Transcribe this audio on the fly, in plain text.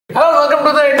Hello, welcome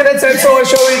to the Internet Set Show, a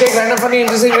show where we take random, funny,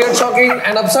 interesting, weird, shocking,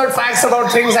 and absurd facts about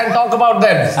things and talk about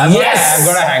them. I've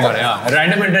got to hang on. Yeah.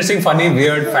 Random, interesting, funny,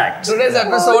 weird facts. Today's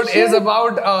episode is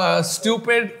about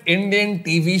stupid Indian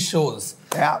TV shows.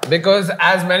 Yeah. Because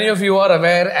as many of you are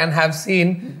aware and have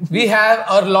seen, we have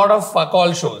a lot of fuck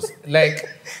all shows. Like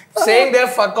saying their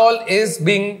fuck all is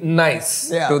being nice.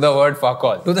 Yeah. To the word fuck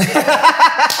all. To the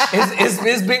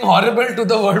is being horrible to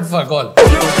the word fuck all.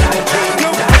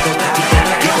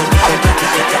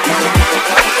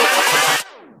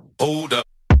 Hold up.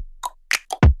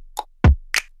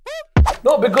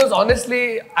 No, because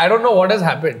honestly, I don't know what has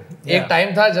happened. Yeah. एक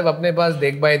time था जब अपने पास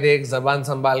देख bye देख, जबान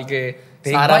संभाल के,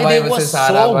 Dekh सारा Bhai भाई Dekh was versus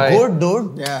सारा so भाई. good,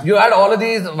 dude. Yeah. You had all of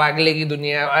these वागले की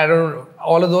दुनिया, I don't know,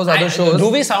 all of those other shows.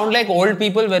 Do we sound like old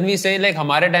people when we say like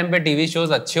हमारे time पे TV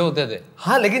shows अच्छे होते थे?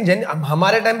 हाँ, लेकिन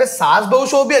हमारे टाइम पे सास बहू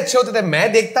शो भी अच्छे होते थे.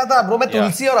 मैं देखता था ब्रो. मैं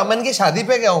तुलसी और अमन की शादी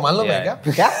पे गया हूँ, मान लो मैं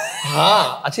क्या?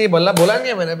 हाँ, अच्छा ये बोला नहीं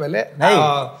है मैंने पहले.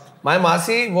 नहीं. My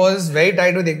Masi was very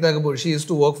tied with Ekta Kapoor. She used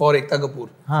to work for Ekta Kapoor.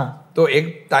 हाँ. तो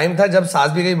एक टाइम था जब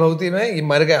सास भी गई बहू थी में, ये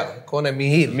मर गया. कौन है?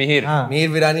 मिहिर. हाँ. मिहिर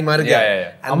वीरानी मर गया.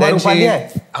 And Amar then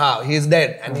Upadhyay. हाँ, he is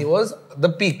dead and he was the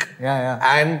peak. Yeah.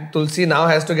 And Tulsi now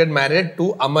has to get married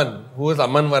to Aman, who is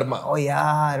Aman Verma. Oh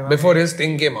yeah. Before his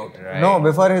thing came out. No,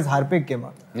 before his Harpik came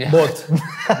out. Yeah. Both.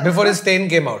 Before his stain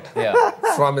came out. Yeah.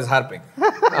 From his harping.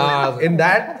 In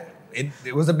that, it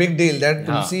was a big deal that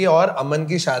तुलसी और अमन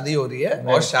की शादी हो रही है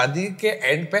और शादी के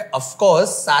and पे ऑफ कोर्स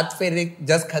 7 फेरे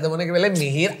जस्ट खत्म होने के पहले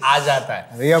मिहिर आ जाता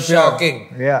है. Shocking.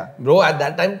 Yeah. Bro, at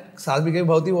that time, सास भी गई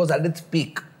बहू थी was at its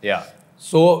peak. Yeah.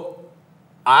 So,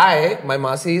 my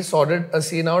Masi sorted a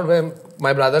scene out where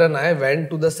my brother and I went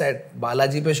to the set.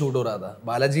 Balaji पे शूट हो रहा था.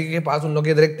 बालाजी के पास उन लोग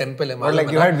के इधर एक टेम्पल है. But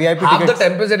like you had VIP Half the tickets.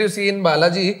 temples that you see in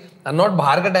Balaji are not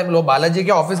बाहर का टेम्पल. बालाजी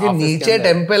के ऑफिस के नीचे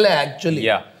टेम्पल है एक्चुअली.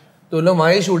 Yeah. तो लोग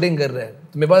वहाँ ही शूटिंग कर रहे हैं.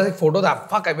 तो मेरे पास एक फोटो था.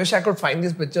 Fuck, I wish I could find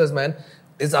these pictures, man.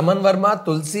 It's Aman Verma,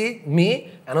 Tulsi, me,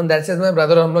 and on that says my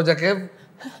brother. हम लोग जाके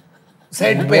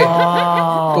सेट पे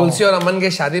तुलसी और अमन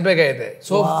के शादी पे गए थे.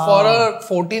 So for a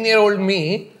 14-year-old me,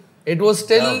 it was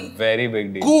still Very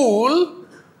big deal. cool.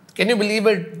 Can you believe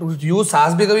it? You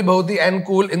सास भी कभी बहू थी and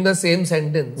cool in the same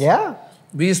sentence. Yeah.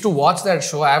 We used to watch that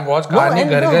show. I have watched No, कहानी and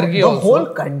घर घर की the also. whole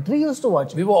country used to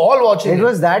watch We it. were all watching It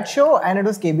was that show and it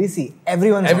was KBC.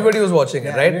 Everybody was watching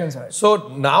it, right? everyone saw it. So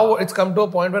now it's come to a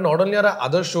point where not only are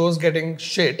other shows getting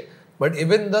shit, but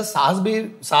even the Saas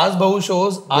Bahu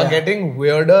shows are getting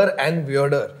weirder and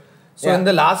weirder. So in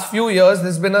the last few years,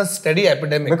 there's been a steady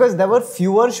epidemic. Because there were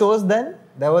fewer shows then.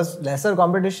 There was lesser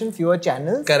competition, fewer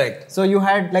channels. Correct. So you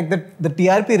had like the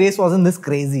TRP race wasn't this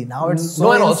crazy. Now it's so no,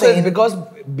 and also it's insane. because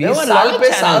 20 were a साल lot of पे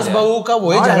channels, सास बहू का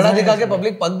वही Not as झगड़ा many दिखा के channels.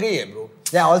 Public पक गई है ब्रो.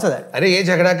 Yeah, also that. अरे ये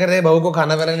झगड़ा कर रहे हैं, बहू को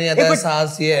खाना वाना नहीं आता है, but-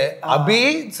 सास ये है. अभी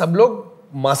सब लोग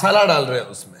मसाला डाल रहे हैं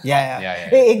उसमें. Yeah. Yeah.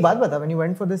 Hey, एक बात बता, when you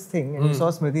went for this thing and you saw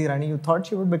Smriti Irani, you thought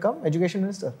she would become education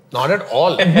minister? Not at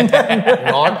all.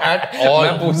 Not at all.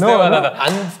 मैं पूछने वाला था.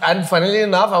 And funnily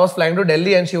enough, I was flying to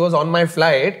Delhi and she was on my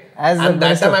flight. As a and that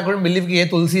minister. time I couldn't believe कि ये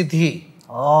तुलसी थी.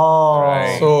 Oh.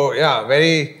 Right. So yeah,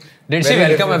 very. Did she very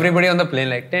welcome different. everybody on the plane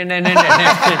like?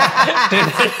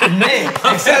 नहीं,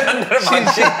 except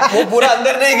वो पूरा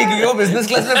अंदर नहीं गई क्योंकि वो बिजनेस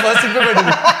क्लास में फर्स्ट सीट पे बैठी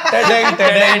थी.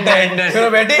 टडंग. फिर वो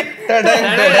बैठी. टडंग.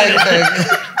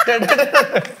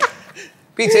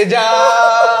 पीछे जा.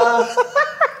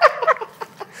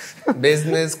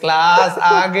 बिजनेस क्लास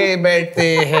आगे बैठते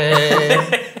हैं.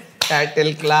 टाइटल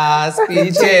क्लास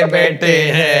पीछे बैठे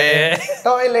हैं.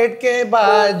 टॉयलेट के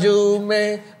बाजू में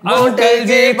अंकल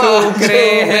जी भूख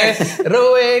रहे हैं.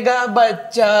 रोएगा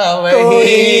बच्चा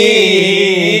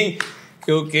वही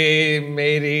क्योंकि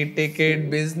मेरी टिकट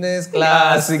बिजनेस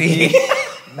क्लास की.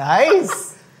 Nice.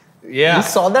 Yeah. You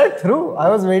saw that through. I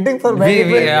was waiting for when it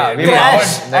will we crash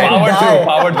and die.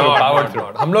 powered through.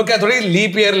 हम लोग क्या थोड़ी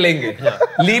लीप ईयर लेंगे.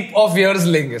 लीप ऑफ इयर्स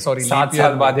लेंगे. सॉरी. 7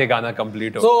 साल बाद ये गाना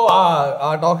complete हो. So,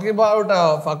 talking about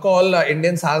fuck all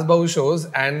Indian Saas Bahu shows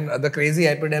and the crazy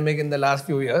epidemic in the last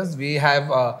few years, we have,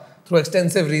 through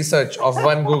extensive research of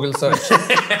one Google search,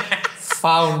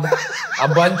 found a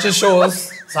bunch of shows,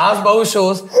 Saas Bahu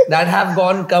shows, that have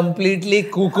gone completely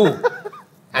cuckoo.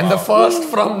 And the first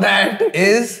from that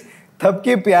is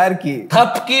थपकी प्यार की.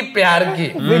 Thap Ki Pyar Ki.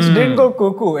 Which didn't go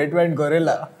cuckoo, it went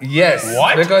gorilla. Yes.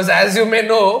 What? Because as you may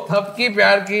know, Thap Ki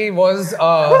Pyar Ki was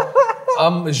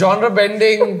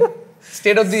genre-bending,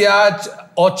 state-of-the-art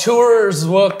auteur's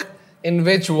work in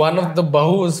which one of the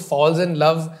bahus falls in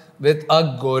love with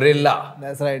a gorilla.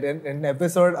 That's right. In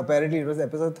episode, apparently it was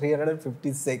episode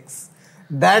 356.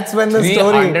 That's when the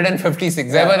story.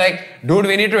 356. They were like, dude,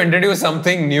 we need to introduce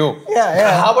something new.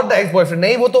 Yeah. How about the ex-boyfriend?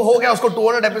 नहीं वो तो हो गया, उसको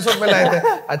 200 episode में लाए थे.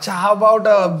 अच्छा, how about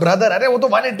brother? अरे वो तो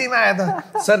 180 में आया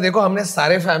था. सर देखो हमने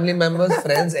सारे फैमिली मेंबर्स,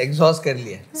 फ्रेंड्स एग्जॉस्ट कर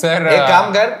लिए. सर एक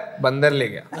काम कर, बंदर ले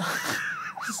गया.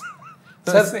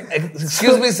 सर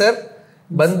एक्सक्यूज मी सर,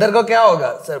 बंदर को क्या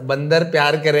होगा? सर बंदर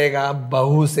प्यार करेगा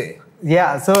बहू से.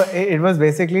 Yeah, so it was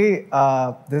basically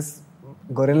this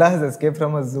gorilla has escaped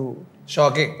from a zoo.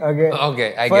 Shocking. Okay,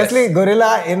 I Firstly, guess. gorilla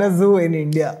in a zoo in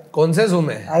India. कौन से zoo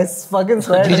में? I fucking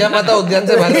swear. जीजा माता उद्यान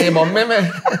से भाग रही है बॉम्बे में.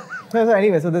 No, so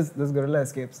anyway, so this gorilla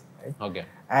escapes. Right? Okay.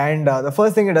 And the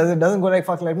first thing it doesn't go like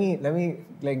fuck. Let me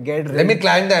like get. Let me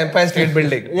climb the Empire State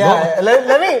Building. Yeah,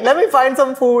 let me find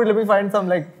some food. Let me find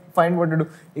some find what to do.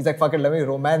 He's like fuck it. Let me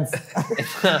romance.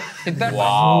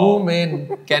 Wow, man.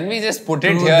 Can we just put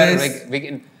it Do here? this. Like we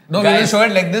can. No, Guys, we will show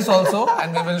it like this also,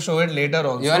 and we will show it later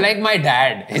also. You're like my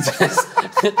dad. It's just,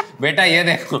 बेटा ये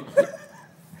देखो.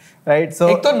 Right. So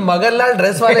एक तो मगरलाल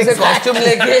dress वाले से costume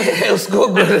लेके उसको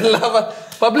gorilla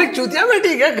public चूतिया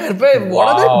बैठी क्या घर पे? What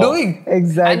are they doing?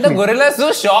 exactly. And the gorilla is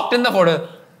so shocked in the photo.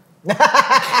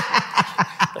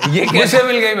 ये कैसे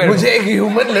मिल गई मेरे को? मुझे एक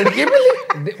ह्यूमन लड़की मिली.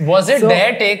 Was it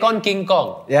their take on King Kong?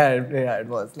 yeah, it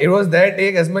was. It was that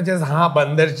take as much as हाँ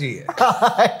बंदर चाहिए.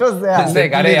 It was yeah. It's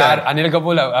like, अरे यार अनिल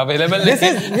कपूर available This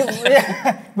नहीं. is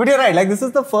yeah, but you're right. Like this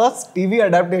is the first TV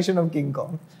adaptation of King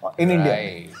Kong in India.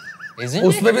 Right. Isn't it?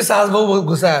 उसमें भी सास बहू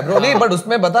घुसा है ब्रो. नहीं बट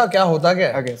उसमें बता क्या होता क्या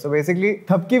है? Okay, so basically,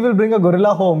 Thapki will bring a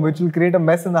gorilla home, which will create a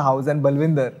mess in the house, and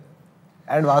Balvinder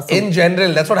and Vasu In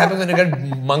general, that's what happens when you get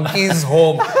monkeys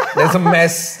home. There's a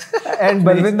mess. and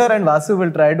Balvinder and Vasu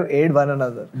will try to aid one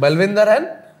another. Balvinder and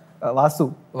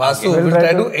Vasu Vasu will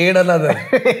try to aid another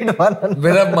aid one another.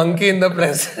 with a monkey in the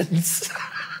presence.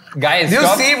 Guys, Do you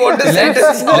stop. see what this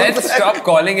sentence sounds Let's like? stop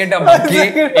calling it a monkey.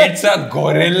 It's a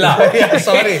gorilla. Yeah,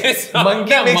 sorry. It's not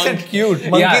Monkey a makes it monkey. cute.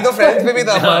 Monkey Yeah. तो friends में भी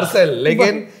था मार्सेल,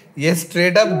 लेकिन ये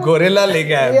straight up gorilla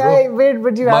लेके आया Yeah, bro. wait,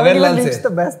 but you haven't Magarlal even से. reached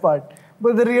the best part.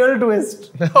 But the real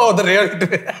twist Oh, the real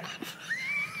twist.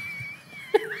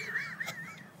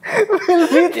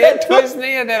 ये twist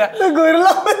नहीं है तेरा. the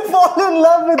gorilla will fall in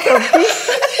love with Thapki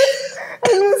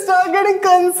and will start getting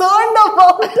concerned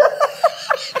about her.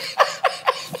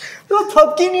 So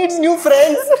Thapki needs new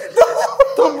friends.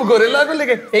 तो gorilla को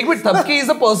लेके एक minute Thapki is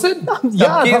a person.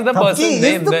 Thapki is the Thapki person. is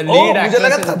They, the- the Oh, lead मुझे actress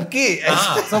लगा is- Thapki.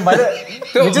 So, by the,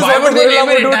 So which is why what would the they gorilla name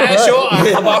an would do to entire her. show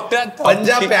about a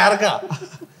Punjab प्यार का.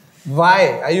 Why?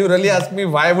 Are you really asking me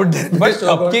why would that be But so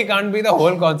good? Thapki can't be the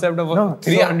whole concept of No,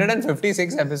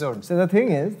 356 episodes. So the thing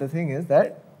is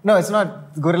that no, it's not.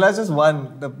 Gorilla is just one.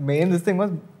 The main this thing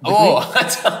was. Oh,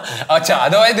 acha.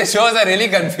 Otherwise, the shows are really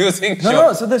confusing.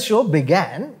 No. So the show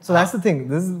began. So that's the thing.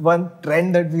 This is one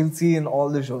trend that we'll see in all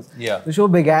the shows. Yeah. The show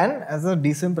began as a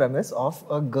decent premise of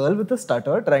a girl with a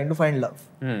stutter trying to find love.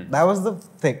 That was the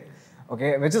thing.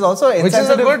 Okay, which is also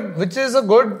Which is a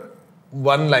good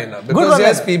one-liner, because one-liner.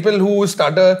 yes, people who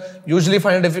stutter usually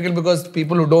find it difficult because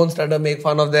people who don't stutter make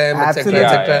fun of them, etc., Absolutely.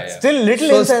 etc. Yeah. Still little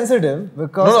So- insensitive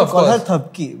because No, to of call her course.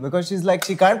 Thapki because she's like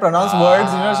she can't pronounce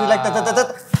words. You know, she's like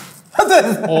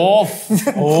Thapki. Oh.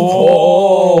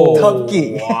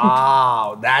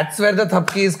 Wow, that's where the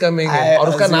thapki is coming in. I और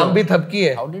उसका assume. नाम भी थपकी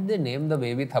है. How did they name the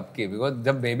baby Thapki? Because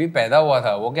जब baby पैदा हुआ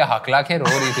था, वो क्या हकला के रो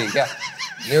रही थी क्या?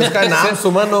 ये उसका नाम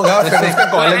सुमन होगा, फिर उसका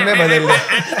कॉलेज में बदल दिया.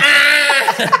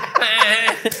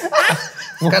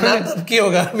 उसका नाम थपकी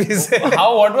होगा अभी से. How?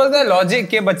 What was the logic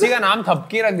कि बच्ची का नाम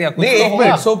थपकी रख दिया? कुछ नहीं तो एक होगा.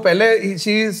 मिनट. So पहले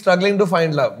she is struggling to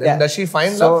find love. Then does she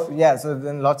find so, love? Yeah, so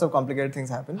then lots of complicated things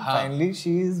happen. Finally,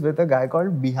 she's with a guy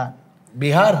called Bihan.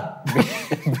 Bihar.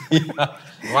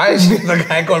 Why is she the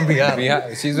guy called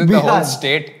Bihar? She's with the whole Bihan.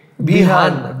 state.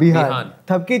 Bihan.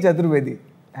 Thapki Chaturvedi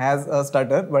has a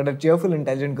stutter, but a cheerful,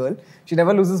 intelligent girl. She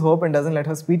never loses hope and doesn't let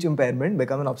her speech impairment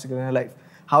become an obstacle in her life.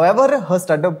 However, her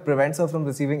stutter prevents her from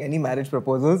receiving any marriage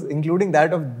proposals, including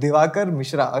that of Divakar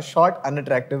Mishra, a short,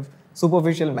 unattractive,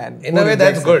 superficial man. In who a way,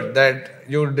 that's rejects her. good that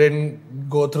you didn't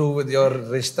go through with your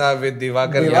rishta with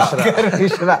Divakar Mishra. Divakar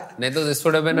Mishra. नहीं तो this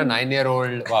would have been a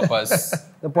 9-year-old वापस.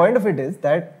 The point of it is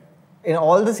that in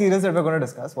all the serials that we're going to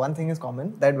discuss, one thing is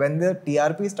common, that when the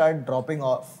TRP start dropping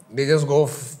off, They just go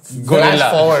Gorilla.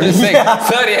 flash forward. It's like,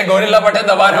 sir, ये gorilla button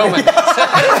दबा रहा हूँ मैं.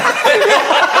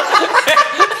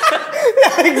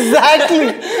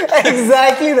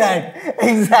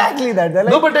 exactly that. They're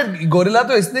like, No, but Gorilla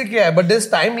तो इसने किया है. But this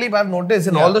time leap I've noticed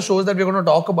in all the shows that we're going to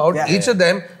talk about, each of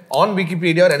them on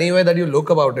Wikipedia or anywhere that you look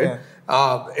about it,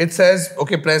 it says,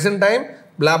 okay, present time,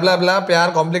 blah, blah, blah,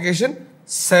 pyar, complication,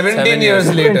 17 years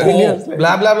later.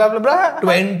 Blah blah blah blah blah.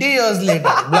 20 years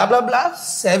later. Blah blah blah.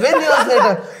 7 years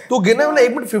later. तू गिने बोले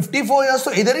 1 minute 54 years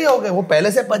तो इधर ही हो गए. वो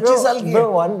पहले से 25 साल की. Bro,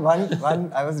 one.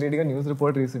 I was reading a news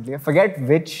report recently. I forget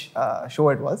which show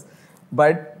it was,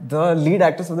 but the lead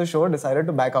actress of the show decided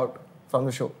to back out from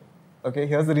the show. Okay,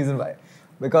 here's the reason why.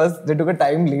 Because they took a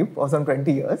time leap of some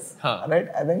 20 years, right?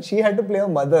 And then she had to play a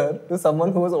mother to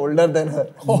someone who was older than her.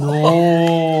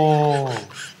 No.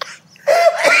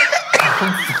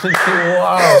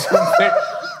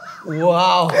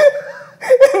 Wow.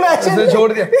 Imagine. उसे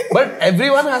छोड़ दिया. But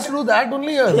everyone has to do that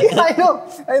only here. Yeah,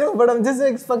 I know, but I'm just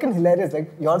like, it's fucking hilarious.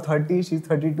 Like, you're 30, she's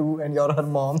 32, and you're her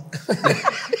mom.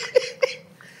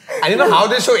 And you know how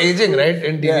they show aging, right?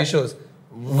 In TV shows.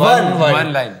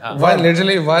 One line.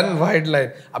 Literally one white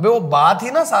line. अबे वो बात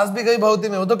ही ना सास भी गई बहुती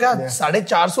में. वो तो क्या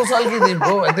 450 साल की थी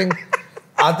bro. I think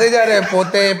आते जा रहे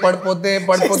पोते पड़पोते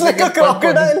She's like a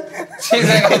crocodile. She's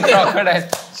like a crocodile.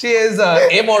 She is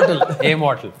immortal.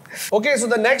 Immortal. Okay, so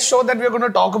the next show that we are going to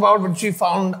talk about, which we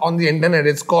found on the internet,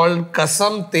 it's called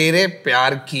Kasam Tere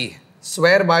Pyar Ki.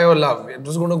 Swear by your love. We're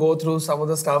just going to go through some of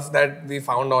the stuff that we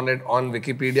found on it on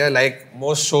Wikipedia. Like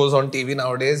most shows on TV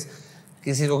nowadays,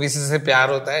 किसी को किसी से प्यार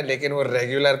होता है लेकिन वो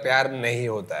regular प्यार नहीं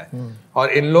होता है. और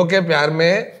इन लोग के प्यार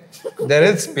में there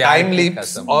is time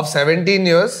leaps of 17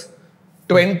 years,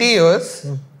 20 years,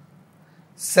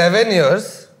 7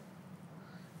 years,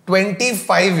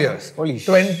 25 years. Holy shit.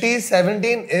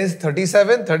 2017 is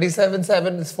 37, 37,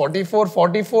 7 is 44,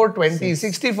 44, 20,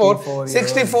 64,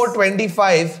 64,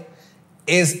 25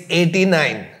 is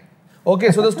 89.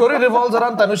 Okay, so the story revolves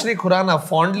around Tanushree Khurana,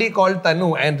 fondly called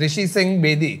Tanu, and Rishi Singh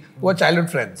Bedi, who are childhood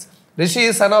friends. Rishi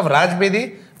is son of Raj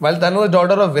Bedi, while Tanu is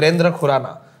daughter of Virendra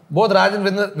Khurana. Both Raj and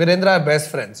Virendra are best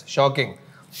friends. Shocking.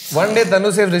 One day,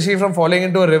 Tanu saves Rishi from falling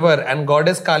into a river, and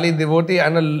goddess Kali, devotee,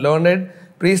 and a learned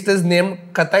priestess named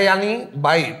Katayani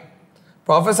Bai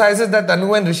prophesies that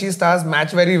Tanu and Rishi's stars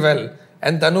match very well,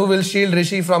 and Tanu will shield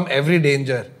Rishi from every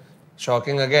danger.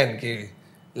 Shocking again. Ki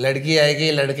लड़की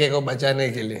आएगी लड़के को बचाने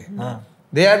के लिए.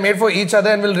 They are made for each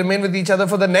other and will remain with each other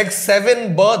for the next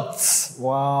 7 births.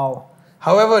 Wow.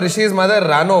 However, Rishi's mother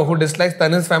Rano, who dislikes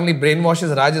Tanu's family,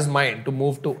 brainwashes Raj's mind to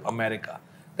move to America.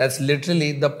 That's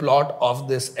literally the plot of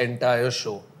this entire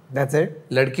show. That's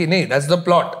it? लड़की नहीं, that's the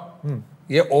plot.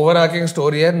 ये overarching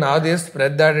story है. Now they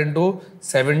spread that into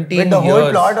 17 But the years.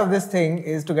 whole plot of this thing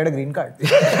is to get a green card.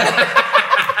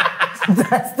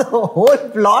 That's the whole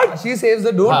plot. She saves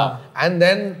the dude, and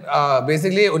then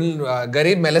basically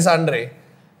Garib Melisandre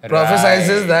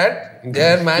prophesizes that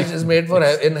their match is made for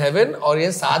in heaven और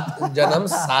ये 7 जन्म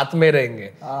साथ में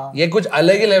रहेंगे. ये कुछ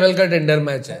अलग ही लेवल का टेंडर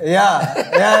मैच है.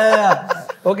 Yeah.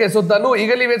 Okay, so Tanu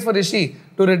eagerly waits for Rishi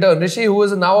to return. Rishi, who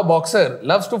is now a boxer,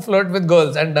 loves to flirt with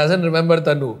girls and doesn't remember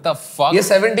Tanu. The fuck? ये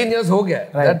 17 years हो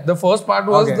गया. Right. That the first part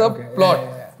was the plot.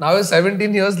 Yeah. Now it's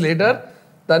 17 years later.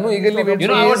 Tanu eagerly waits You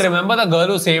for know, I would remember the girl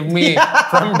who saved me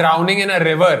from drowning in a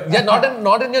river. Yeah,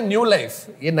 not in your new life.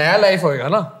 ये नया life होएगा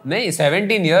ना. नहीं,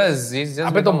 17 years. He's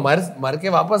just अबे तो मर के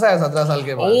वापस आया 17 साल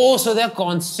के बाद. Oh, so they're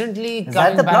constantly that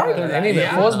coming the back plot? to that. Anyway,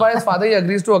 forced by his father, he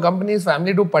agrees to accompany his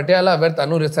family to Patiala, where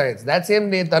Tanu resides. That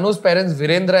same day, Tanu's parents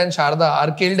Virendra and Sharda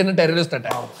are killed in a terrorist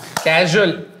attack.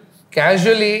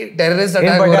 Casually terrorist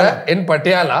attack हो रहा है in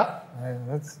Patiala.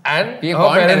 And ये her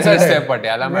कौन parents are terrorist है dead.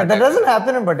 Patiala में? That doesn't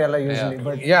happen in Patiala usually.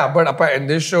 But Yeah, but in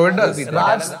this show it does.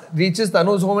 Raj reaches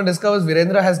Tanu's home and discovers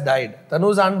Virendra has died.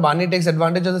 Tanu's aunt Bani takes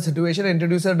advantage of the situation and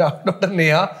introduces her daughter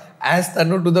Neha as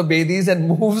Tanu to the Bedis and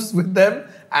moves with them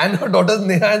and her daughters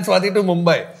Neha and Swati to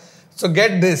Mumbai. So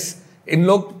get this, इन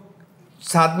लोग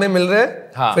साथ में मिल रहे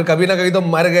हैं, फिर कभी ना कभी तो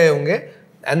मर गए होंगे.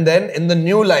 And then in the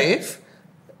new life,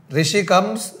 Rishi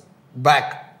comes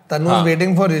back. Tanu is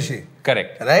waiting for Rishi.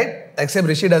 Correct. Right? Except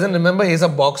Rishi doesn't remember he's a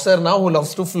boxer now who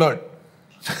loves to flirt.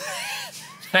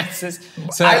 Sir,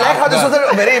 I like how this was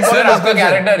a very important Sir, आपका discussion.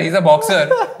 character, he's a boxer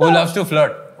who loves to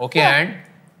flirt. Okay, and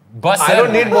bus. I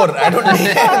don't need more. I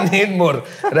don't need more.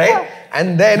 Right?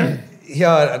 And then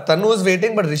here, Tanu is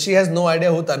waiting, but Rishi has no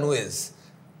idea who Tanu is.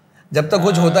 जब तक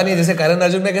कुछ होता नहीं, जैसे करण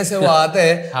अर्जुन में कैसे वो आते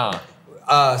हैं,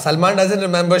 Salman doesn't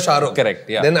remember Shahrukh. Correct,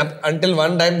 yeah. Then until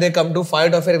one time they come to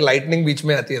fight और फिर lightning बीच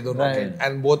में आती है दोनों के.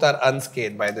 And both are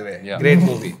unscathed, by the way. Yeah. Great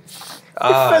movie.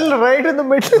 it fell right in the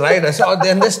middle. Right. So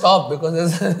then they stop because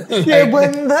there's ये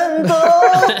बंधन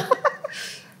तो.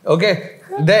 Okay.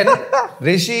 Then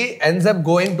Rishi ends up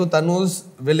going to Tanu's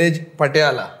village,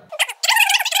 Patiala.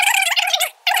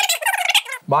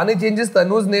 Bani changes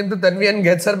Tanu's name to Tanvi and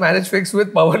gets her marriage fixed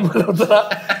with Pawan Malhotra,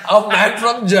 a man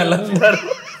from Jalandhar.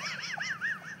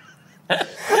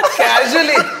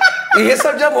 Casually. ये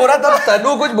सब जब हो रहा तब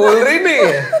तनु कुछ बोल रही नहीं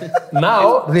है.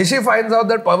 Now Rishi finds out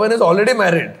that Pawan is already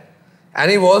married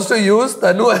and he wants to use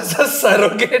Tanu as a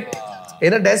surrogate.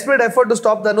 In a desperate effort to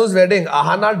stop Tanu's wedding,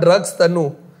 Ahana drugs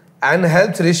Tanu and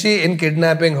helps Rishi in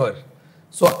kidnapping her.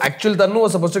 So actual Tanu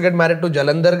was supposed to get married to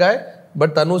Jalandhar guy,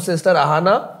 but Tanu's sister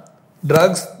Ahana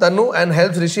drugs Tanu and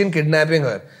helps Rishi in kidnapping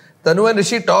her. Tanu and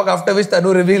Rishi talk, after which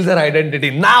Tanu reveals her identity.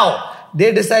 Now,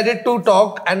 they decided to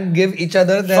talk and give each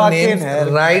other their Fucking names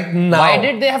hell. right now. Why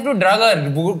did they have to drug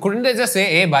her? Couldn't they just say,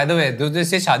 hey, by the way, जो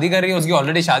जिससे शादी कर रही है उसकी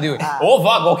already शादी हुई. Oh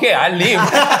fuck, okay, I'll leave.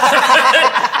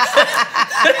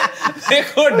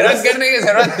 देखो ड्रग करने की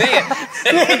जरूरत नहीं है.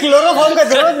 क्लोरोफॉर्म का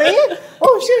जरूरत नहीं है.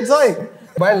 Oh shit, sorry.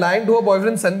 By lying to her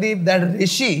boyfriend Sandeep that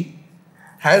Rishi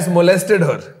has molested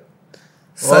her.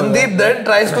 Sandeep then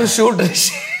tries to shoot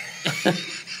Rishi.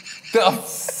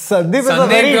 Sandeep is a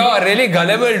very... Sandeep, you're really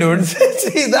gullible, dude.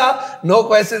 सीधा no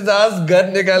questions asked,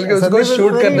 gun निकाल के उसको Sandeep is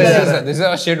shoot very करने जा रहा है. This is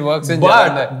how shit works in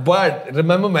Jalandhar. But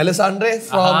remember Melisandre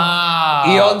from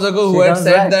Ah. eons ago who She had comes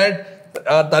said back.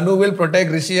 that Tanu will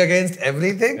protect Rishi against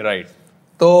everything. Right.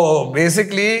 So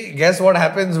basically, guess what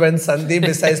happens when Sandeep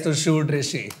decides to shoot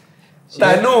Rishi?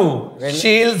 Tanu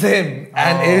shields him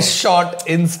and is shot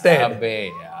instead. Abbe,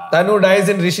 yaar. Tanu dies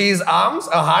in Rishi's arms.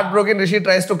 A heartbroken Rishi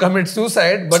tries to commit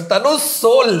suicide, but Tanu's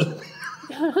soul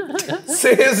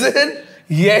saves him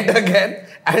yet again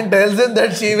and tells him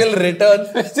that she will return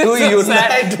to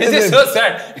unite with This is him. so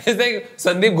sad. It's like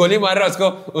Sandeep गोली मार रहा है उसको,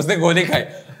 उसने गोली खाई.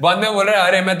 बाद में बोल रहा है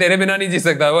अरे मैं तेरे बिना नहीं जी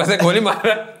सकता. वैसे गोली मार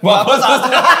रहा है. वापस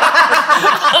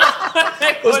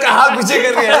उसका हाथ पीछे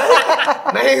कर रही है.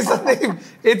 नहीं Sandeep,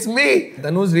 it's me.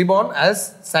 Tanu's reborn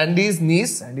as Sandy's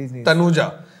niece,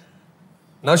 Tanuja.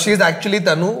 Now she's actually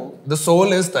Tanu. The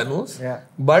soul is Tanu's. Yeah.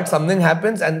 But something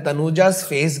happens and Tanuja's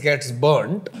face gets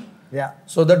burnt. Yeah.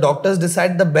 So the doctors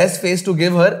decide the best face to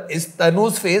give her is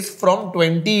Tanu's face from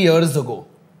 20 years ago.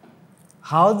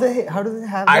 How do they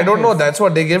have I that don't know. face? That's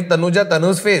what they give Tanuja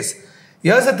Tanu's face.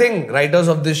 Here's the thing, writers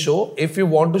of this show, if you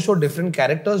want to show different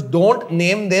characters, don't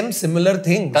name them similar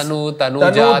things. Tanuja,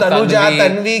 Tanuja, Tanvi.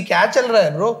 Tanvi, क्या चल रहा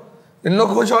है bro? इन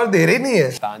लोग कुछ और दे रहे नहीं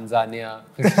है. Tanzania.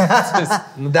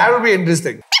 That would be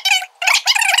interesting.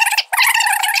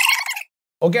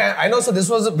 Okay, I know. So this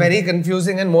was very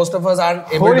confusing, and most of us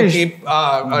aren't able to keep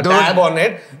a tab on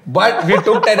it. But we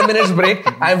took 10 minutes break.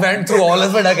 I went through all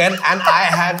of it again, and I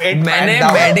have it.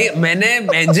 मैंने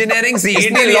engineering CET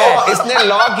इसने लिया है. इसने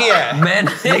law किया है.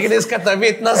 लेकिन इसका तभी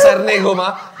इतना सर नहीं घुमा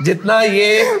जितना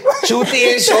ये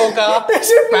चूतिए शो का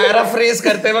पैराफ्रेज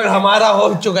करते वक्त हमारा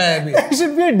हो चुका है अभी. There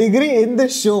should be a degree in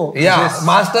this show. Yeah,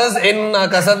 masters in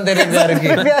कसम तेरे प्यार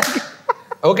की.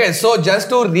 Okay, so just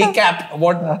to recap,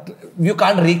 what you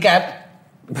can't recap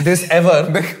this ever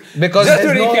because Just to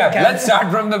there's no recap, cap. let's start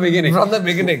from the beginning. From the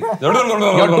beginning.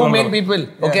 Your two main people,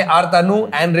 okay, are Tanu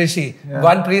and Rishi.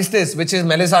 One priestess, which is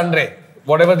Melisandre,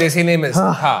 whatever Desi name is,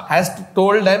 has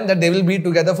told them that they will be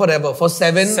together forever for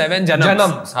seven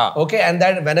janams. Okay, and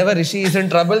that whenever Rishi is in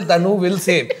trouble, Tanu will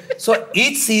save. So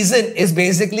each season is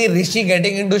basically Rishi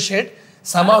getting into shit.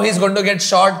 Somehow he's going to get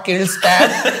shot, killed,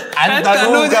 stabbed, and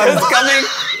Tanu comes coming.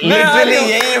 Literally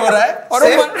यही हो रहा है.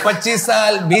 सिर्फ 25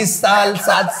 साल, 20 साल,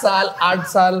 7 साल, 8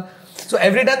 साल. So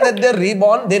every time that they're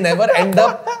reborn, they never end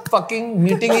up fucking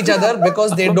meeting each other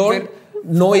because they don't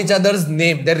know each other's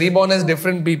name. They're reborn as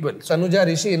different people. Tanuja,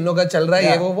 Rishi, इन लोग का चल रहा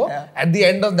है ये वो. At the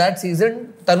end of that season,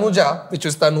 Tanuja, which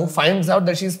is Tanu, finds out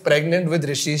that she's pregnant with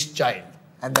Rishi's child.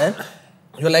 And then?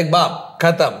 You're like, बाप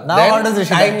खत्म. Now Then how does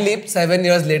Rishi time leap 7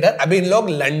 years later. अभी इन लोग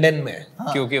London में हैं.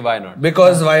 क्योंकि why not?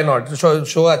 Because why not?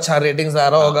 Show अच्छा ratings आ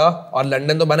रहा होगा और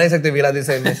लंदन तो बना ही सकते वीरा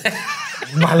दिसाई में.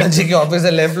 बालाजी के ऑफिस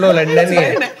से लेफ्ट लो लंदन ही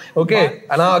है. Okay.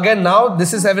 And now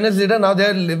this is 7 years later. Now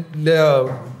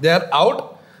they are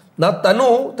out. Now Tanu,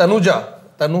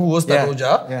 who was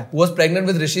Tanuja, who was pregnant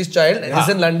with Rishi's child, is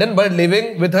in London but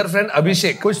living with her friend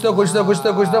Abhishek. कुछ तो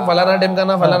फलाना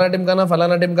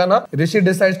टिमकाना. Rishi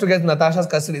decides to get Natasha's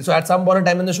custody. So at some point in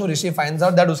time in the show, Rishi finds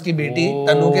out that उसकी बेटी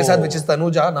Tanu के साथ, which is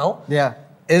Tanuja now,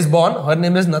 is born. Her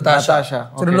name is Natasha.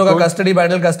 So in लोगों का custody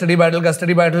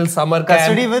battle, summer camp.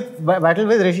 Custody battle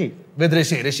with Rishi. With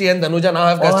Rishi and Tanuja now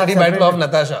have custody battle of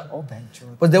Natasha.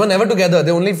 But they were never together.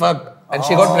 They only fucked. And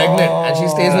she got pregnant and she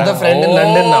stays with a friend in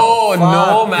London now. Oh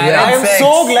no, man. Yeah. I am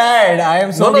so glad.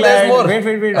 No, there's more.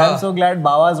 Wait. I'm so glad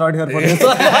Bawa is not here for this.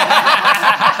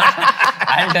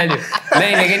 I'll tell you.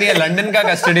 नहीं, लेकिन ये London का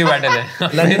custody battle है.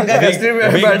 London का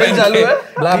custody battle चालू है.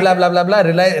 Blah blah.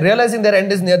 Realizing their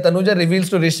end is near, Tanuja reveals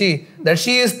to Rishi that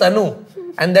she is Tanu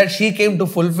and that she came to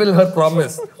fulfill her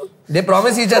promise. They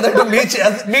promise each other to meet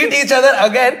each other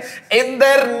again in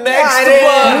their next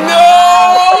one. No!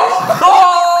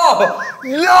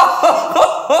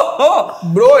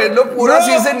 Bro, इन लोग पूरा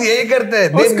season यही करते हैं.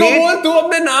 They उसको meet- बोल तू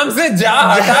अपने नाम से जा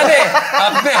हटा दे.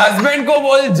 अपने हस्बैंड को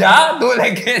बोल जा तू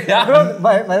लेके जा. Bro,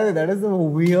 by the way, that is the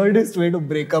weirdest way to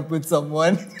break up with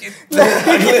someone.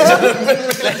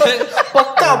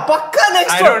 Pakka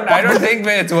next one. I don't think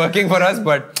it's working for us,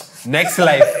 but next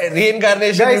life.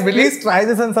 Reincarnation, Guys, you believe? please try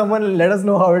this on someone and let us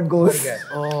know how it goes.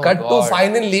 Cut to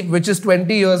final leap, which is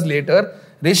 20 years later.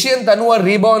 Rishi and Tanu are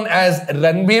reborn as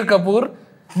Ranbir Kapoor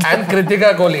and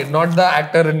Kritika Kohli, not the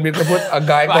actor Ranbir Kapoor, a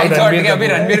guy I called thought Ranbir कि अभी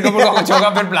Kapoor. Ranbir Kapoor को कुछ होगा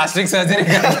फिर plastic surgery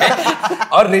करके.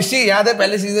 और ऋषि याद है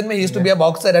पहले सीजन में he used to be a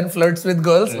boxer and flirts with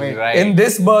girls. Right. In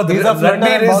this birth, He's a flirter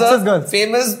Ranbir and is boxes a girls.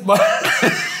 famous.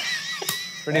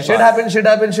 Shit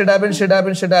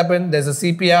happened. There's a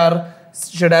CPR.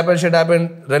 Shit happened.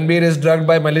 Ranbir is drugged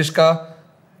by Malishka.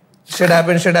 Shit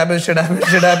happened.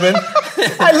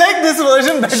 I like this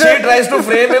version better. She tries to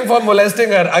frame him for molesting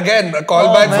her. Again, a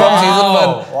callback from season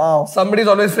 1. Wow. Somebody's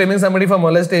always framing somebody for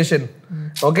molestation.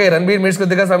 Okay, Ranbir meets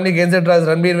Kritika's family, gains their trust.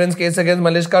 Ranbir wins case against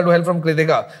Malishka to help from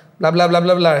Kritika. Blah, blah, blah,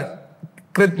 blah, blah.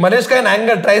 Malishka in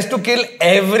anger tries to kill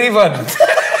everyone.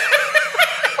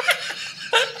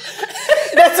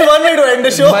 That's one way to end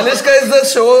the show. Malishka is the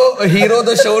show hero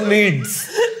the show needs.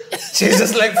 She's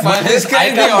just like, fuck this, Malishka I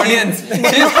is the can't audience.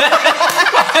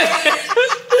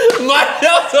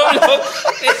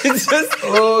 It's just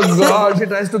Oh God, she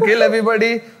tries to kill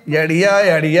everybody.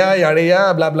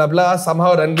 Yada, blah, blah, blah.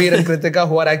 Somehow Ranbir and Kritika,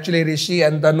 who are actually Rishi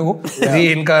and Tanu,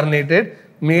 reincarnated,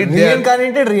 meet their...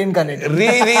 Reincarnated. Reincarnated.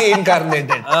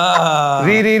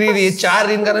 चार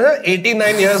reincarnated,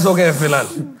 89 years हो गए फिलहाल.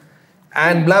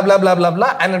 And blah, blah, blah, blah,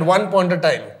 blah. And at one point of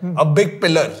time, a big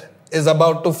pillar is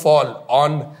about to fall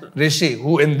on Rishi,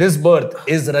 who in this birth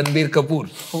is Ranbir Kapoor.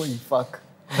 Holy fuck.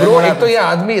 Bro एक तो ये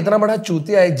आदमी इतना बड़ा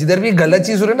चूतिया है, जिधर भी गलत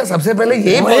चीज हो रही है ना सबसे पहले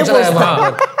यही पहुंच रहा है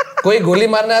वहां पर. कोई गोली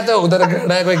मारने आता है उधर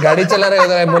खड़ा है, कोई गाड़ी चला रहा है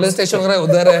उधर है, मोलेस्टेशन हो रहा है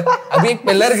उधर है, अभी एक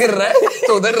पिलर गिर रहा है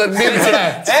तो उधर रणबीर खड़ा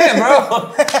है.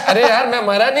 अरे यार मैं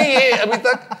मरा नहीं ये अभी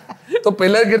तक. तो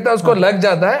पिलर गिरता है उसको लग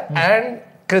जाता है and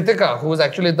Kritika who is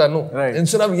actually Tanu,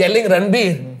 instead of yelling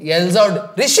Ranbir, yells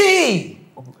out Rishi.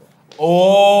 Boom.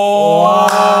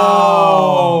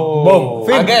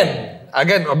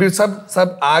 Again, अभी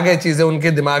सब आ गए चीजें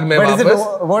उनके दिमाग में वापस.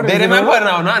 they remember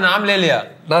now ना नाम ले लिया.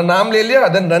 ना नाम ले लिया.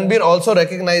 Then Ranbir also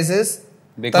recognizes.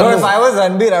 Bro, if I was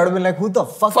Ranbir, I would have been like, who the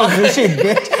fuck is Rishi,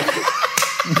 bitch?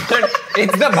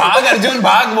 It's the Bhag Arjun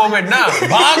Bhag moment ना.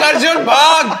 Bhag Arjun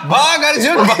Bhag.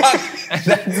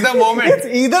 That's the moment. It's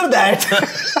either that.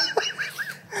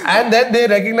 And then they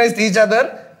recognized each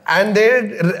other and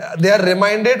they are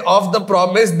reminded of the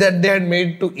promise that they had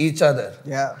made to each other.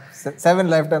 Yeah, 7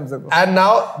 lifetimes ago. And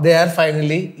now they are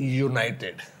finally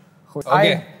united.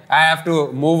 Okay, I have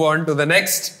to move on to the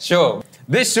next show.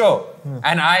 This show,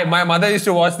 and my mother used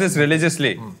to watch this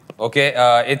religiously. Okay,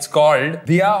 it's called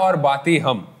Diya Aur Bati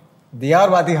Hum. Diya Aur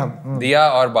Bati Hum.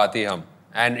 Diya Aur Bati Hum.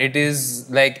 And it is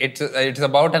like, it's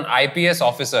about an IPS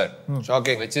officer.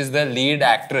 Shocking. Which is the lead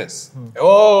actress.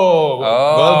 Oh,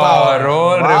 girl power.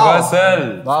 Role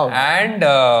reversal. Wow. And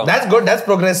That's good. That's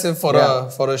progressive for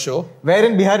a show. Where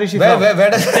in Bihar is she Where from?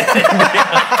 does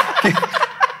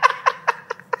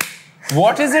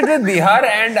what is it with Bihar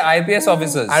and IPS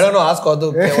officers? I don't know. Ask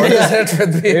Kautuk. What is it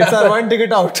with me? It's our one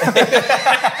ticket out.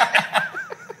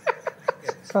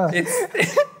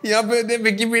 यहाँ पे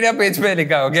Wikipedia page पे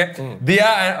लिखा okay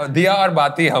दिया और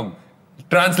बाती हम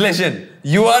translation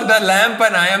you are the lamp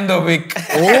and I am the Wick.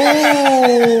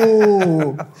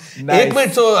 एक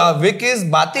minute. So Vic is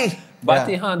Bati.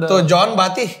 बाती हाँ तो John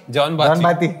Bati. John John Bati.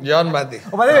 Bati. John Bati.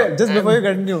 Oh, by the way, just before you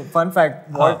continue, fun fact.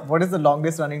 What is the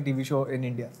longest running TV show in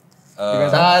India?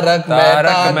 Tarak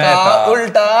Mehta ka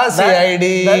Ulta CID.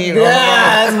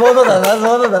 That's both of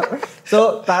them.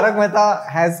 So Tarak Mehta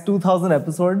has 2000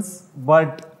 episodes,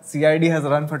 but CID has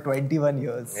run for 21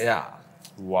 years. Yeah.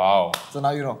 Wow. So now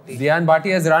you know. Diya and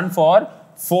Bati has run for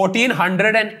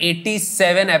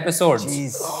 1487 episodes.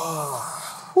 Jeez.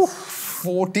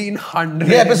 1400.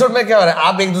 ये episode में क्या हो रहा है?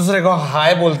 आप एक दूसरे को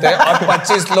हाय बोलते हैं और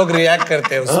 25 लोग रिएक्ट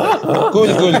करते हैं उसमें. कूल.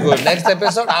 नेक्स्ट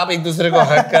एपिसोड आप एक दूसरे को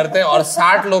हक करते हैं और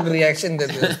 60 लोग रिएक्शन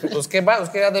देते हैं. उसके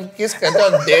बाद आप किस करते हैं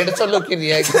और 150 लोग की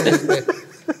रिएक्शन देते हैं.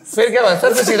 फिर क्या बात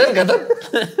सर? सीजन खत्म.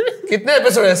 कितने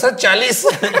एपिसोड है सर? 40.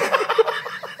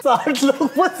 60 लोग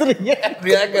बस रिएक्ट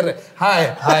कर रहे हैं. हाय.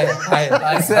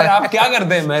 सर आप क्या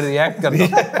करते हैं? मैं रिएक्ट करता हूँ.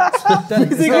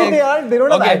 Basically, they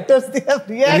don't have Okay. actors, they have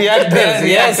reactors.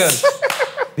 Yes.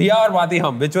 Diya Aur Bati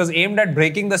Hum, which was aimed at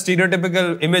breaking the stereotypical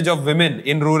image of women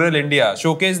in rural India,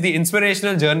 showcased the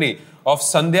inspirational journey of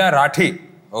Sandhya Rathi,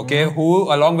 who,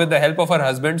 along with the help of her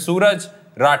husband Suraj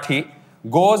Rathi,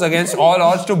 goes against all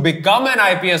odds to become an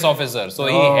IPS officer. So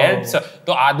he helps.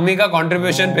 तो आदमी का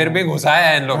contribution फिर भी घुसाया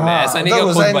है इन लोग ने. ऐसा नहीं कि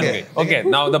खुद बन गई. Okay,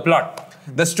 now the plot.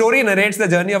 The story narrates the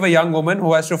journey of a young woman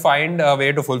who has to find a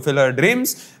way to fulfill her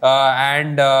dreams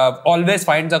and always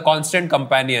finds a constant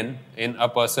companion in a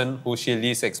person who she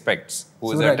least expects,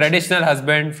 who is a traditional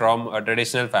husband from a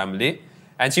traditional family,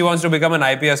 and she wants to become an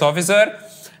IPS officer.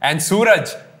 And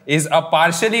Suraj is a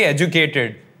partially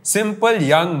educated, simple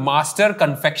young master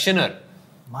confectioner.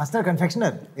 Master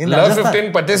confectioner in Love Rajasthan.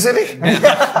 15 patisserie?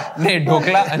 नहीं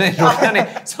ढोकला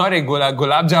नहीं sorry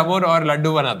gulab jamun और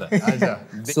लड्डू बनाता है.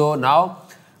 So now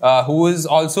who is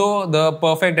also the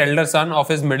perfect elder son of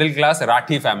his middle class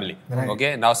Rathi family.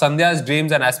 Okay, now Sandhya's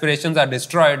dreams and aspirations are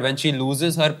destroyed when she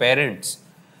loses her parents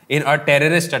in a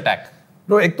terrorist attack.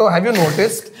 Bro, एक तो have you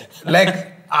noticed like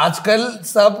आजकल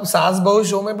सब सास बहू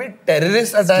show में भी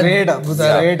terrorist attack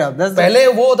straight up. पहले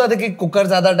वो होता था कि कुकर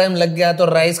ज्यादा टाइम लग गया तो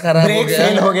राइस खराब हो गया,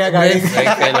 फेल हो गया गाड़ी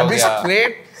अभी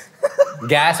स्ट्रेट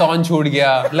गैस ऑन छूट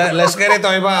गया. लश्कर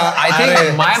Taiba. I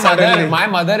think my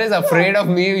mother is afraid of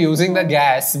me using the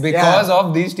gas because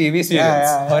of these TV serials.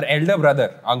 Her elder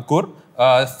brother Ankur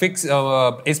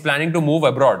is planning to move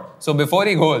abroad. So before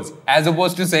he goes, as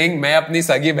opposed to saying मैं अपनी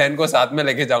सगी बहन को साथ में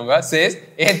लेके जाऊंगा, says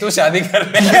ए तू शादी कर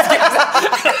ले.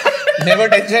 मेरे को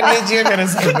टेंशन नहीं चाहिए मेरे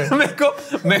साथ में.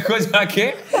 मेरे को जाके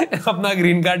अपना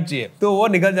ग्रीन कार्ड चाहिए. तो वो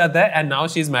निकल जाता है and now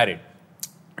she's married.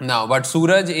 Now, but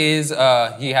Suraj is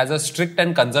he has a strict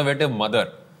and conservative mother,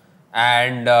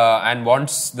 and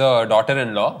wants the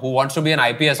daughter-in-law who wants to be an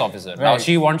IPS officer. Now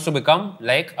she wants to become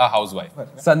like a housewife.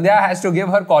 Sandhya has to give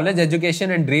her college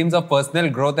education and dreams of personal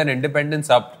growth and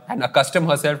independence up, and accustom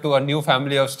herself to a new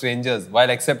family of strangers while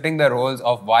accepting the roles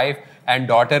of wife and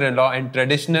daughter-in-law in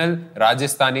traditional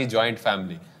Rajasthani joint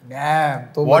family. Damn.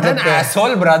 What an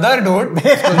asshole brother, dude.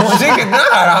 मुझे कितना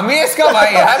हरामी है इसका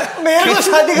भाई यार. मेरे को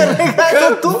शादी करने का है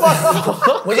तो तू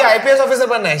बता. मुझे आईपीएस ऑफिसर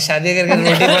बनना है, शादी करके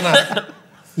रोटी बना.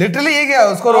 लिटरली ये क्या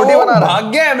उसको रोटी बना रहा.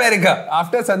 भाग गया America.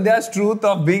 After Sandhya's truth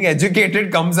of being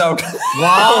educated comes out.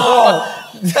 Wow.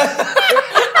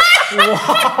 You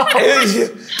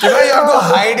know, you have to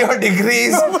hide your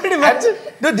degrees.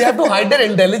 Dude, they have to hide their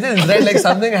intelligence, right? Like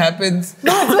something happens.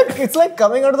 No, it's like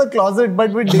coming out of the closet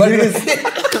but with degrees.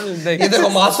 ये देखो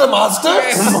master.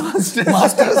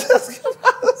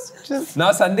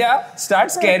 Now Sandhya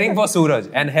starts caring for Suraj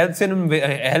and helps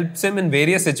him in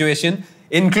various situations,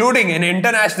 including an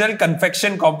international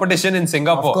confection competition in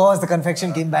Singapore. Of course, the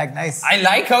confection came back. Nice. I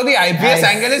like how the IPS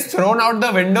angle is thrown out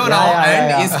the window now,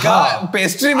 and इसका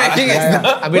pastry making is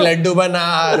the. अभी लड्डू बना,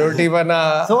 रोटी बना.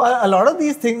 So a lot of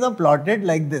these things are plotted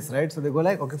like this, right? So they go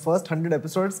like, okay, first 100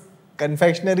 episodes,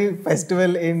 confectionery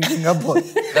festival in Singapore.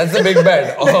 That's the big bad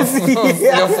of your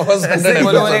first 100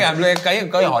 episodes. हम लोग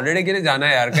कहीं holiday के लिए जाना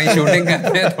है यार, कहीं shooting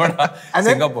करते हैं थोड़ा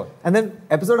Singapore. And then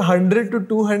episode 100 to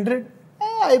 200,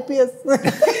 IPS.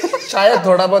 शायद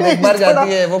थोड़ा बहुत एक बार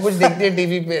जाती है, वो कुछ देखती है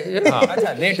टीवी पे.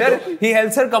 अच्छा, later he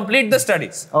helps her complete the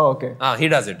studies. Oh, okay. He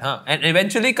does it, and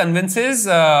eventually convinces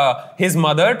his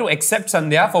mother to accept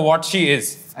Sandhya for what she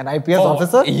is. An IPS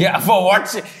officer? Yeah, for what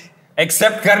she.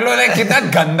 Accept कर लो, like कितना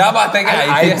गंदा बात है कि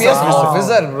IPS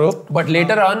officer, bro. But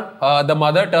later on, the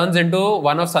mother turns into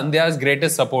one of Sandhya's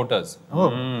greatest supporters. Oh,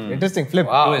 interesting flip.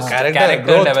 Wow,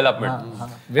 Character development.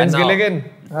 Vince Gilligan.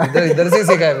 इधर से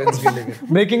सीखा है Vince Gilligan.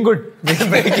 Making good.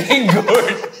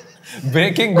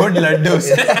 Breaking good laddus.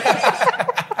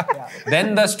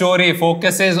 Then the story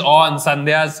focuses on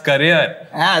Sandhya's career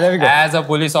There we go. as a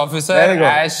police officer,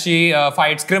 as she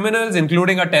fights criminals,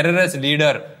 including a terrorist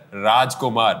leader,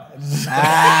 Rajkumar.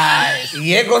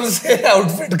 ये कौन से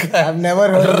outfit का है? I've never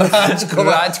heard of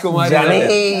Rajkumar. जानी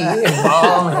ये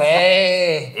bomb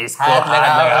है, इसको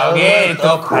हाथ लगाओगे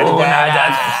तो फट जाएगा.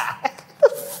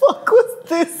 Fuck was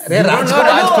this? अरे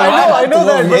राजकुमार, I know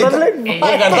that, but I'm like, ये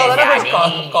करता था ना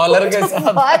कुछ कॉलर के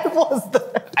साथ. why was that?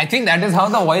 I think that is how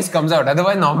the voice comes out.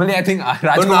 Otherwise, normally I think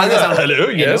Rajkumar is Hello,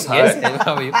 yes, hi.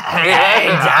 How are you?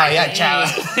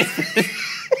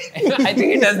 I think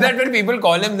he does that when people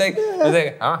call him like,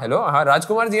 हाँ hello, हाँ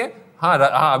राजकुमार जी है, हाँ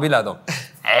अभी ला दो.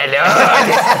 Hello.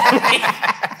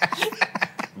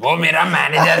 वो मेरा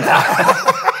manager था.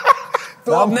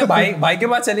 तो अपने भाई के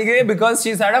पास चली गई because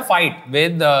she's had a fight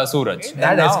with Suraj.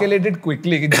 That escalated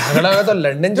quickly. कि झगड़ा हुआ तो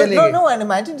लंदन चली गई. No, and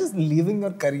imagine just leaving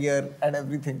your career and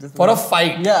everything. Just For a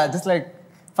fight. Yeah, just like,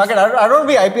 fuck it, I don't want to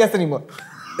be IPS anymore.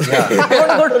 Yeah.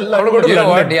 I want to go to You know London.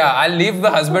 what? Yeah, I'll leave the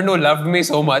husband who loved me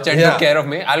so much and took care of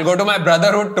me. I'll go to my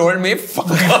brother who told me,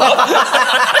 fuck off.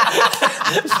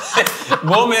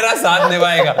 वो मेरा साथ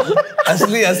निभाएगा.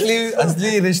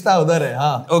 असली रिश्ता उधर है.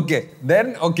 हाँ.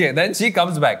 Then she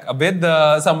comes back with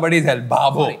somebody's help.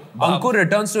 Babo. Ankur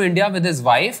returns to India with his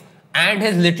wife and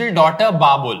his little daughter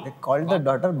Babul. They called the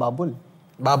daughter Babul.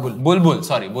 Babul. Bulbul,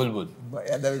 sorry, Bulbul.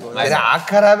 Yeah, there we go. मेरा आँख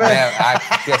खराब है.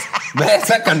 मैं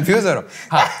ऐसा confused हो रहा हूँ.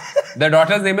 हाँ. The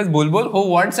daughter's name is Bulbul, who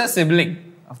wants a sibling.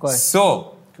 Of course. So,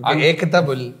 एक था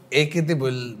बुल, एक ही थी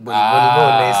बुल, बुल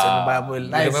बोले सुन बाबुल.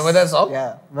 You remember that song?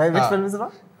 Yeah. Which film is it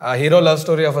from? Hero love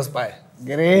story of a spy.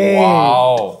 Great.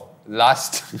 wow.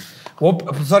 Last. वो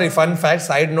sorry, fun fact,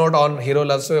 side note on Hero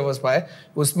Love Story of a Spy.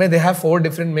 उसमें they have 4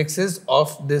 different mixes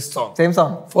of this song. Same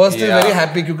song. First is Yeah. very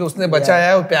happy क्योंकि उसने बचाया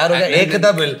है, वो प्यार हो गया. एक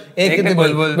था बुल, एक थी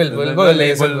बुल, बुल बुल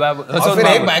बोले सुन. और फिर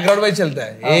एक बैकग्राउंड में चलता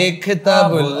है. एक था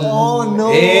बुल,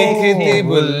 एक थी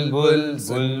बुल बुल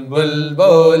बुल बुल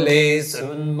बोले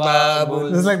सुन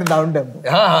बाबुल. This is like the down tempo.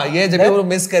 हाँ हाँ, ये जगह वो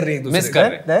मिस कर रही है एक दूसरे Miss कर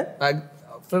रहे. There?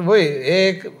 फिर वही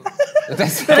एक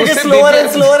Slower and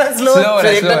slower and slower. Slower.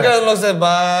 फिर एकदम क्या लोग से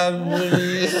बाबुल.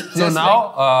 So now,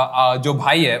 जो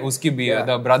भाई है उसकी भी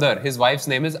the brother, his wife's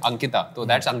name is Ankita. So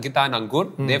that's Ankita and Ankur.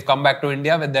 They've come back to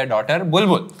India with their daughter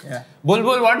Bulbul. Yeah.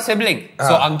 Bulbul wants sibling.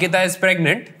 So Ankita is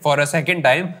pregnant for a second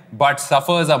time, but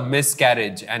suffers a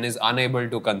miscarriage and is unable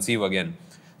to conceive again.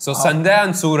 So Sandhya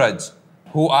and Suraj,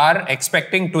 who are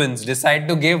expecting twins, decide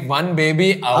to give one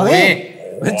baby away.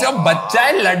 जो बच्चा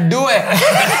है लड्डू है.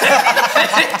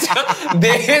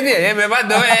 दे दिए ये मेरे पास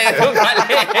 2 है तो खा ले.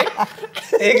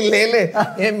 एक ले ले,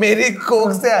 ये मेरी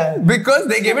कोक से आया. Because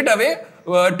they gave it away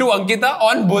to Ankita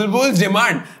on Bulbul's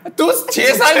demand. तू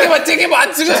 6 साल के बच्चे की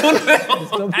बात सुन रहे हो.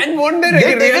 And won't they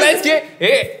realize कि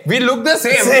hey, we look the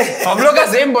same. हम लोग का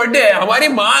same birthday है. हमारी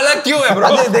माँ अलग क्यों है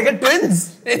bro? They get twins.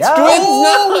 It's twins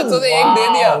ना. So they एक दे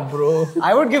दिया. Bro.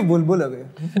 I would give Bulbul away.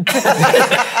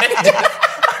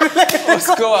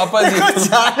 उसको वापस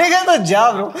जाने का तो जा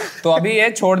bro. तो अभी ये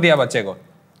छोड़ दिया बच्चे को.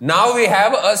 Now we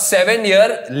have a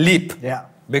 7-year leap. Yeah.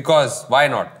 Because why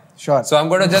not? Sure. So I'm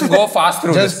going to just go fast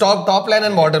through Just this. top line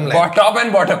and bottom line. Top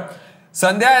and bottom.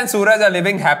 Sandhya and Suraj are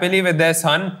living happily with their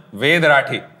son Ved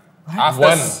Rathi. After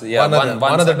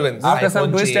One of the twins. After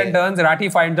some twists and turns,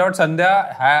 Rathi finds out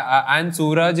Sandhya and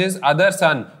Suraj's other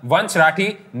son, Vansh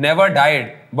Rathi, never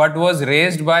died but was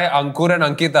raised by Ankur and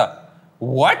Ankita.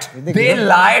 What? They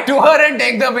lie to her and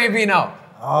take the baby now.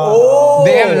 Oh.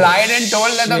 They have lied and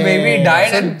told that the baby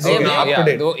died and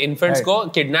दो infants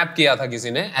को kidnap किया था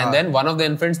किसी ने and then one of the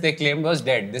infants they claimed was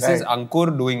dead. This is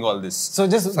Ankur doing all this. So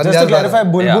just to clarify,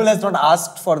 Bulbul has not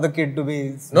asked for the kid to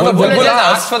be. No, Bulbul has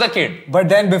asked for the kid. But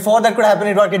then before that could happen,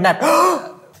 it got kidnapped.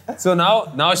 So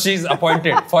now she's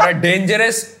appointed for a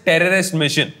dangerous terrorist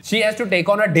mission. She has to take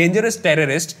on a dangerous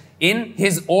terrorist in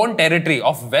his own territory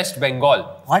of West Bengal.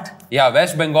 What? Yeah,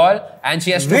 West Bengal, and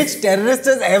she has to. Which terrorist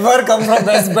has ever come from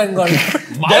West Bengal?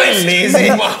 Maoist. Lazy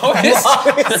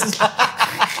Maoist.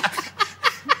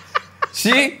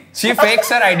 She fakes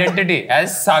her identity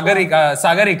as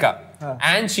Sagarika.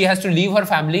 And she has to leave her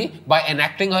family by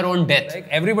enacting her own death. Like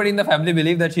everybody in the family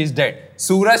believes that she's dead.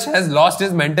 Suraj has lost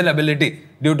his mental ability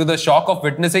due to the shock of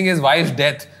witnessing his wife's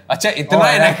death. Acha,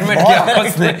 itna enactment kiya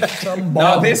usne.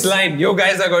 Now this line, you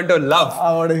guys are going to love.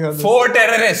 I want to hear this. 4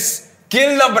 terrorists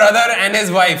kill the brother and his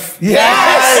wife.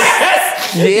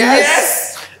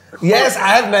 Yes,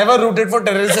 I have never rooted for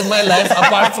terrorists in my life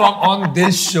apart from on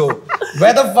this show.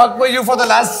 Where the fuck were you for the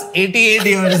last 88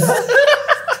 years?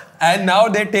 And now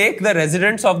they take the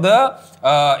residents of the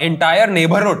entire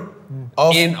neighborhood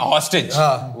in hostage.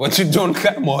 वो जो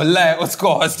उनका मोहल्ला है उसको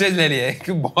hostage ले लिया है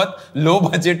कि बहुत low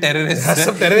budget terrorists हैं.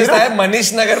 सब terrorists आए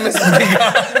मनीष नगर में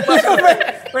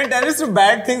When terrorists do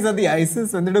bad things are the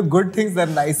ISIS, when they do good things they're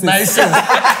nicest.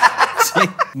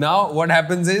 Now what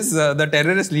happens is the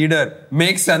terrorist leader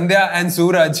makes Sandhya and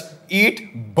Suraj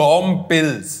eat bomb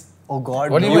pills. Oh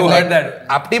God. What do you You mean? heard that?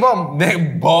 Apti bomb? They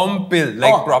bomb pill,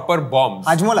 like proper bombs.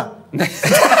 Hajmola.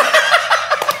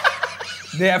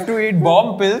 They have to eat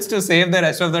bomb pills to save the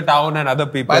rest of the town and other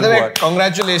people. By the who way, are-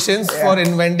 congratulations for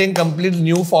inventing complete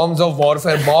new forms of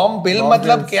warfare. Bomb pill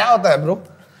मतलब क्या होता है bro?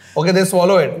 Okay, they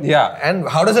swallow it. Yeah. And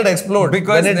how does it explode?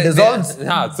 Because when it dissolves?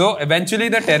 so eventually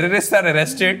the terrorists are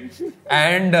arrested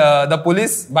and the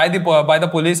police by the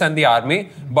police and the army.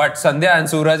 But Sandhya and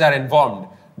Suraj are informed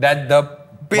that the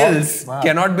pills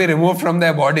cannot be removed from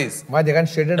their bodies. Why they can't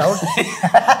shit it out?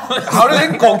 How do you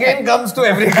think cocaine comes to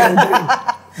every country?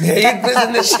 They eat pills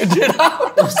and they shit it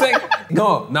out. It's like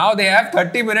no. Now they have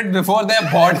 30 minutes before their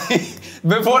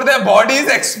bodies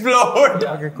explode.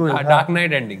 Okay, cool. Dark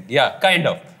Knight ending. Yeah, kind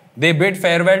of. They bid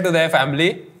farewell to their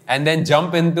family and then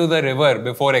jump into the river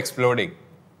before exploding.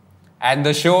 And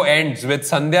the show ends with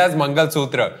Sandhya's Mangal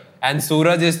Sutra and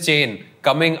Suraj's chain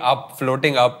coming up,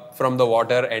 floating up from the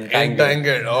water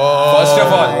entangled. Oh, First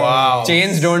of all,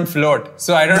 chains don't float.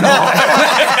 So I don't know.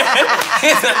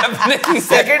 is happening?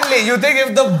 Secondly, you think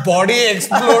if the body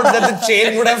explodes that the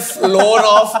chain would have flown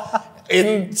off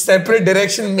in separate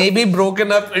direction, maybe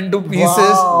broken up into pieces.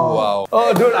 Wow.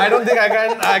 Oh, dude, I don't think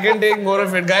I can take more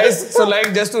of it, guys. So,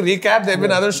 like, just to recap, there have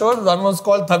been other shows. One was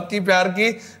called Thabki Pyar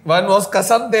Ki. One was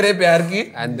Kasam Tere Pyar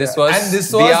Ki. And this was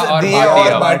Diya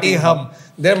Aur Bati Hum.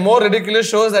 There are more ridiculous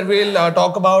shows that we'll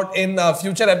talk about in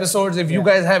future episodes. If you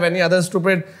guys have any other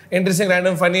stupid, interesting,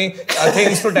 random, funny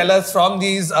things to tell us from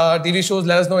these TV shows,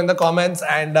 let us know in the comments.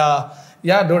 And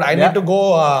yeah, dude, I need to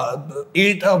go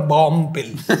eat a bomb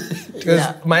pill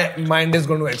because my mind is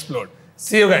going to explode.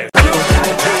 See you guys.